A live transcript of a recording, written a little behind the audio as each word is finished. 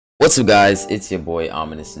What's up, guys? It's your boy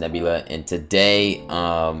Ominous Nebula, and today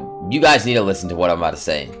you guys need to listen to what I'm about to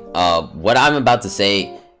say. What I'm about to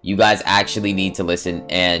say, you guys actually need to listen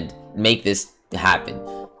and make this happen.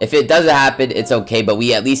 If it doesn't happen, it's okay, but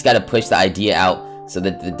we at least got to push the idea out so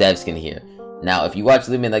that the devs can hear. Now, if you watch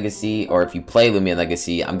Loomian Legacy, or if you play Loomian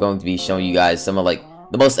Legacy, I'm going to be showing you guys some of like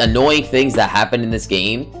the most annoying things that happen in this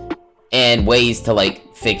game and ways to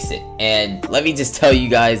like fix it. And let me just tell you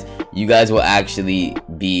guys will actually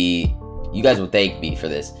be, you guys will thank me for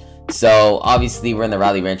this. So obviously we're in the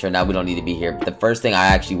Rally Ranch right now, we don't need to be here, but the first thing I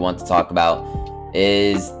actually want to talk about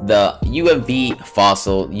is the UMV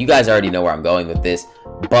fossil. You guys already know where I'm going with this,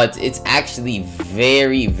 but it's actually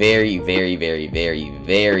very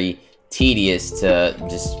tedious to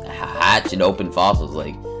just hatch and open fossils.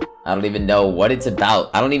 Like, I don't even know what it's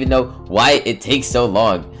about. I don't even know why it takes so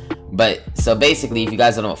long. But so basically, if you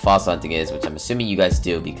guys don't know what fossil hunting is, which I'm assuming you guys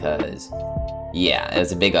do because yeah, it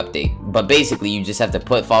was a big update. But basically, you just have to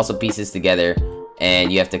put fossil pieces together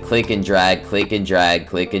and you have to click and drag, click and drag,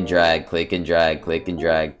 click and drag, click and drag, click and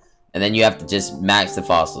drag, and then you have to just match the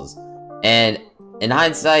fossils. And in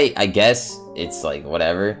hindsight, I guess it's like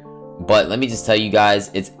whatever, but let me just tell you guys,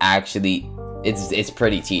 it's actually it's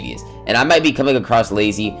pretty tedious. And I might be coming across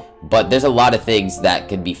lazy, but there's a lot of things that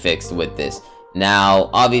could be fixed with this. Now,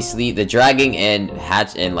 obviously, the dragging and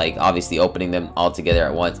hatch and like obviously opening them all together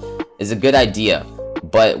at once is a good idea.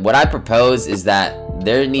 But what I propose is that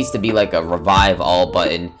there needs to be like a revive all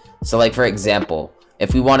button. So like, for example,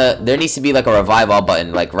 if we want to, there needs to be like a revive all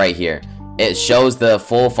button like right here. It shows the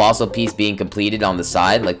full fossil piece being completed on the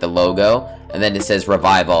side, like the logo, and then it says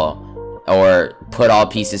revive all or put all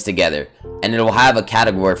pieces together. And it will have a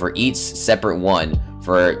category for each separate one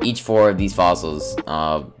for each 4 of these fossils,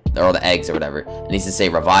 or the eggs or whatever. It needs to say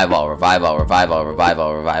revive all, revive all, revive all, revive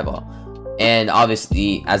all, revive all. And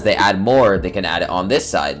obviously, as they add more, they can add it on this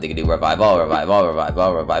side. They can do revive all, revive all, revive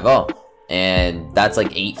all, revive all. And that's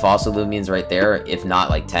like 8 fossil Loomians right there, if not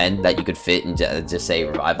like 10, that you could fit and just say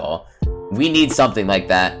revive all. We need something like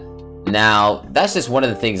that. Now, that's just one of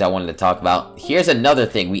the things I wanted to talk about. Here's another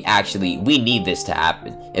thing we need this to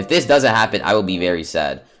happen. If this doesn't happen, I will be very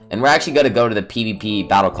sad. And we're actually going to go to the PvP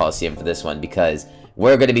Battle Coliseum for this one, because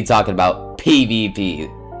we're going to be talking about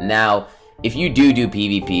PvP. Now, if you do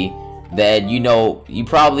PvP, then you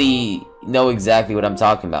probably know exactly what I'm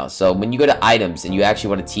talking about. So when you go to items and you actually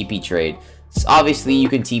want to TP trade, so obviously you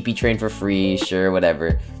can TP trade for free, sure,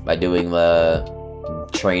 whatever, by doing the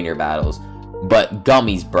trainer battles. But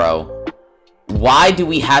gummies, bro, why do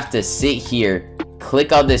we have to sit here,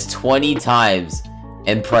 click on this 20 times,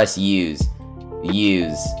 and press use,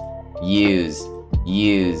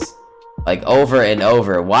 like over and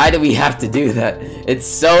over? Why do we have to do that? It's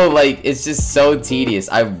so like, it's just so tedious.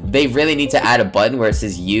 They really need to add a button where it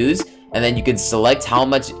says use, and then you can select how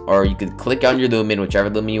much, or you could click on your Loomian, whichever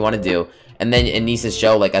Loomian you want to do, and then it needs to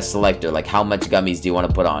show like a selector, like how much gummies do you want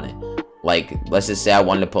to put on it. Like, let's just say I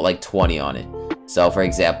wanted to put like 20 on it. So for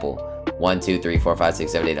example, 1, 2, 3, 4, 5,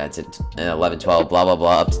 6, 7, 8, 9, 10, 11, 12, blah blah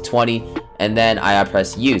blah, up to 20, and then I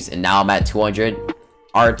press use, and now I'm at 200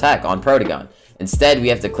 our attack on Protagon. Instead, we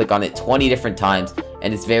have to click on it 20 different times,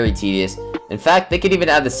 and it's very tedious. In fact, they could even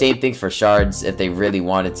add the same things for shards if they really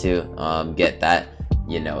wanted to get that,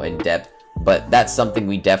 in depth. But that's something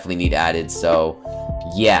we definitely need added. So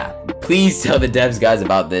yeah, please tell the devs guys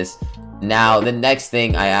about this. Now, the next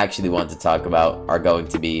thing I actually want to talk about are going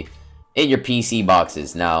to be in your PC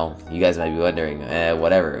boxes. Now, you guys might be wondering,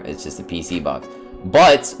 whatever, it's just a PC box.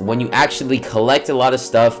 But when you actually collect a lot of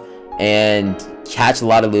stuff and catch a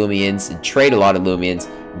lot of Loomians and trade a lot of Loomians,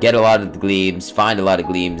 get a lot of gleams, find a lot of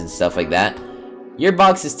gleams and stuff like that, your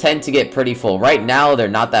boxes tend to get pretty full. Right now, they're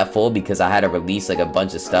not that full because I had to release like a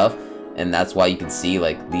bunch of stuff, and that's why you can see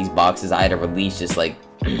like these boxes I had to release just like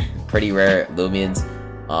pretty rare Loomians.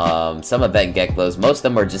 Some event Geklos, most of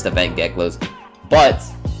them are just event Geklos, but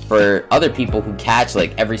for other people who catch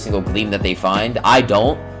like every single gleam that they find, I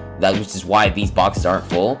don't, which is why these boxes aren't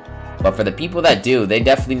full. But for the people that do, they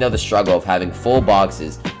definitely know the struggle of having full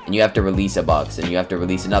boxes, and you have to release a box, and you have to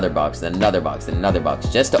release another box, then another box, then another box,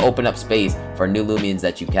 just to open up space for new Loomians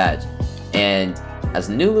that you catch. And as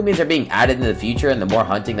new Loomians are being added in the future, and the more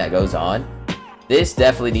hunting that goes on, this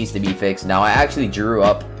definitely needs to be fixed. Now, I actually drew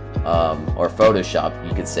up or Photoshop,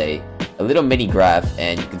 you could say, a little mini graph,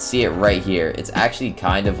 and you can see it right here. It's actually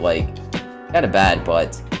kind of bad,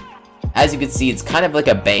 but as you can see, it's kind of like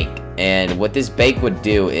a bank. And what this bank would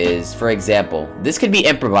do is, for example, this could be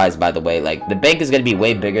improvised, by the way. Like, the bank is going to be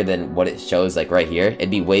way bigger than what it shows like right here. It'd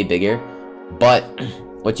be way bigger. But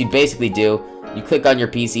what you basically do, you click on your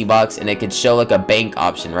PC box and it could show like a bank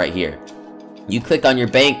option right here. You click on your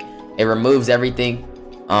bank, it removes everything.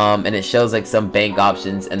 and it shows like some bank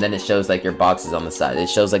options, and then it shows like your boxes on the side. It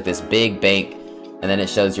shows like this big bank, and then it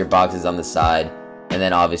shows your boxes on the side, and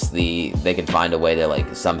then obviously they can find a way to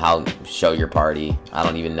like somehow show your party. I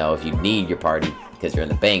don't even know if you need your party because you're in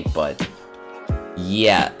the bank, but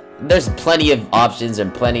yeah, there's plenty of options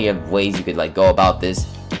and plenty of ways you could like go about this,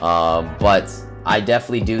 but I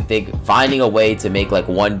definitely do think finding a way to make like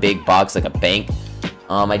one big box like a bank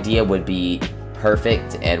idea would be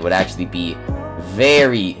perfect and would actually be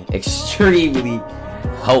very extremely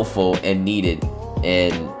helpful and needed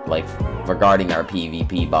in like regarding our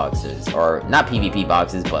PvP boxes, or not PvP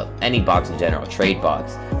boxes but any box in general. Trade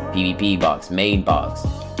box, PvP box, main box,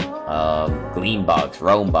 gleam box,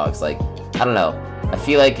 roam box. Like, I don't know, I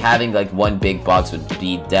feel like having like one big box would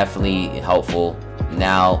be definitely helpful.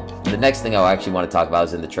 Now the next thing I actually want to talk about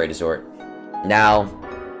is in the trade resort. Now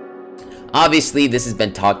obviously this has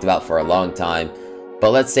been talked about for a long time,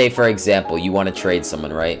 but let's say for example you want to trade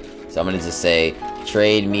someone, right? So I'm gonna just say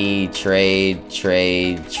trade me, trade.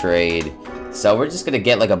 So we're just gonna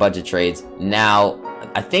get like a bunch of trades. Now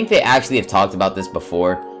I think they actually have talked about this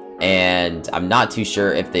before, and I'm not too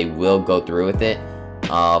sure if they will go through with it,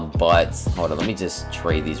 but hold on, let me just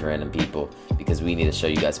trade these random people because we need to show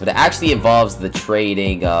you guys. But it actually involves the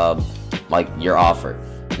trading like your offer.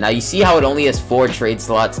 Now you see how it only has 4 trade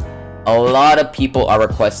slots. A lot of people are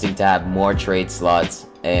requesting to have more trade slots,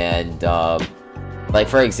 and like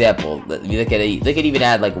for example, they could even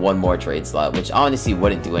add like 1 more trade slot, which honestly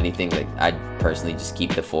wouldn't do anything. Like, I'd personally just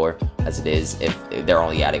keep the 4 as it is if they're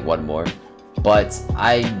only adding 1 more. But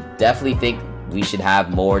I definitely think we should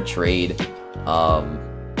have more trade.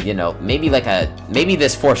 You know, maybe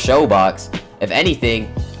this for show box. If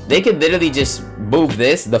anything, they could literally just move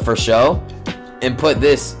the for show and put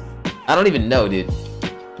this. I don't even know, dude.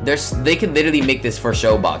 They can literally make this for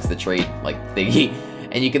show box the trade like thingy,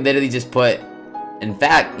 and you can literally just put. In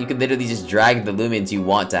fact, you can literally just drag the Loomians you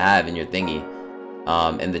want to have in your thingy,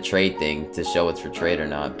 in the trade thing to show it's for trade or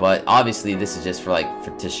not. But obviously, this is just for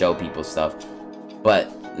to show people stuff.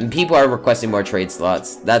 But people are requesting more trade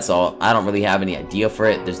slots. That's all. I don't really have any idea for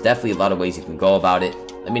it. There's definitely a lot of ways you can go about it.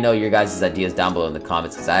 Let me know your guys' ideas down below in the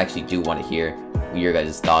comments, because I actually do want to hear your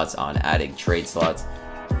guys' thoughts on adding trade slots.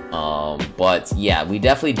 But yeah, we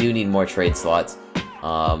definitely do need more trade slots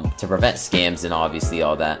to prevent scams and obviously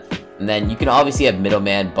all that. And then you can obviously have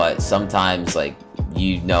middleman, but sometimes like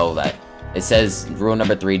you know that it says rule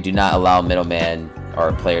number 3: do not allow middleman or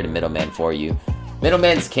a player to middleman for you.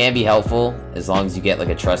 Middlemans can be helpful as long as you get like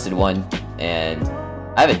a trusted one. And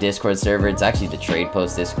I have a Discord server. It's actually the Trade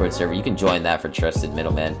Post Discord server. You can join that for trusted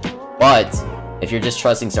middleman. But if you're just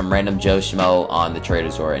trusting some random Joe Shmoe on the trade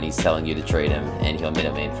resort and he's telling you to trade him and he'll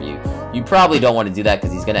middleman for you, you probably don't want to do that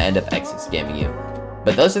because he's gonna end up exit scamming you.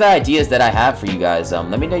 But those are the ideas that I have for you guys.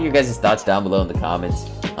 Let me know your guys' thoughts down below in the comments.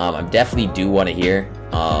 I definitely do want to hear.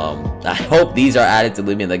 I hope these are added to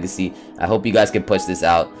Loomian Legacy. I hope you guys can push this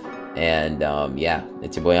out. And yeah,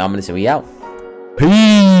 it's your boy Ominous, and we out.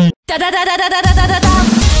 Peace.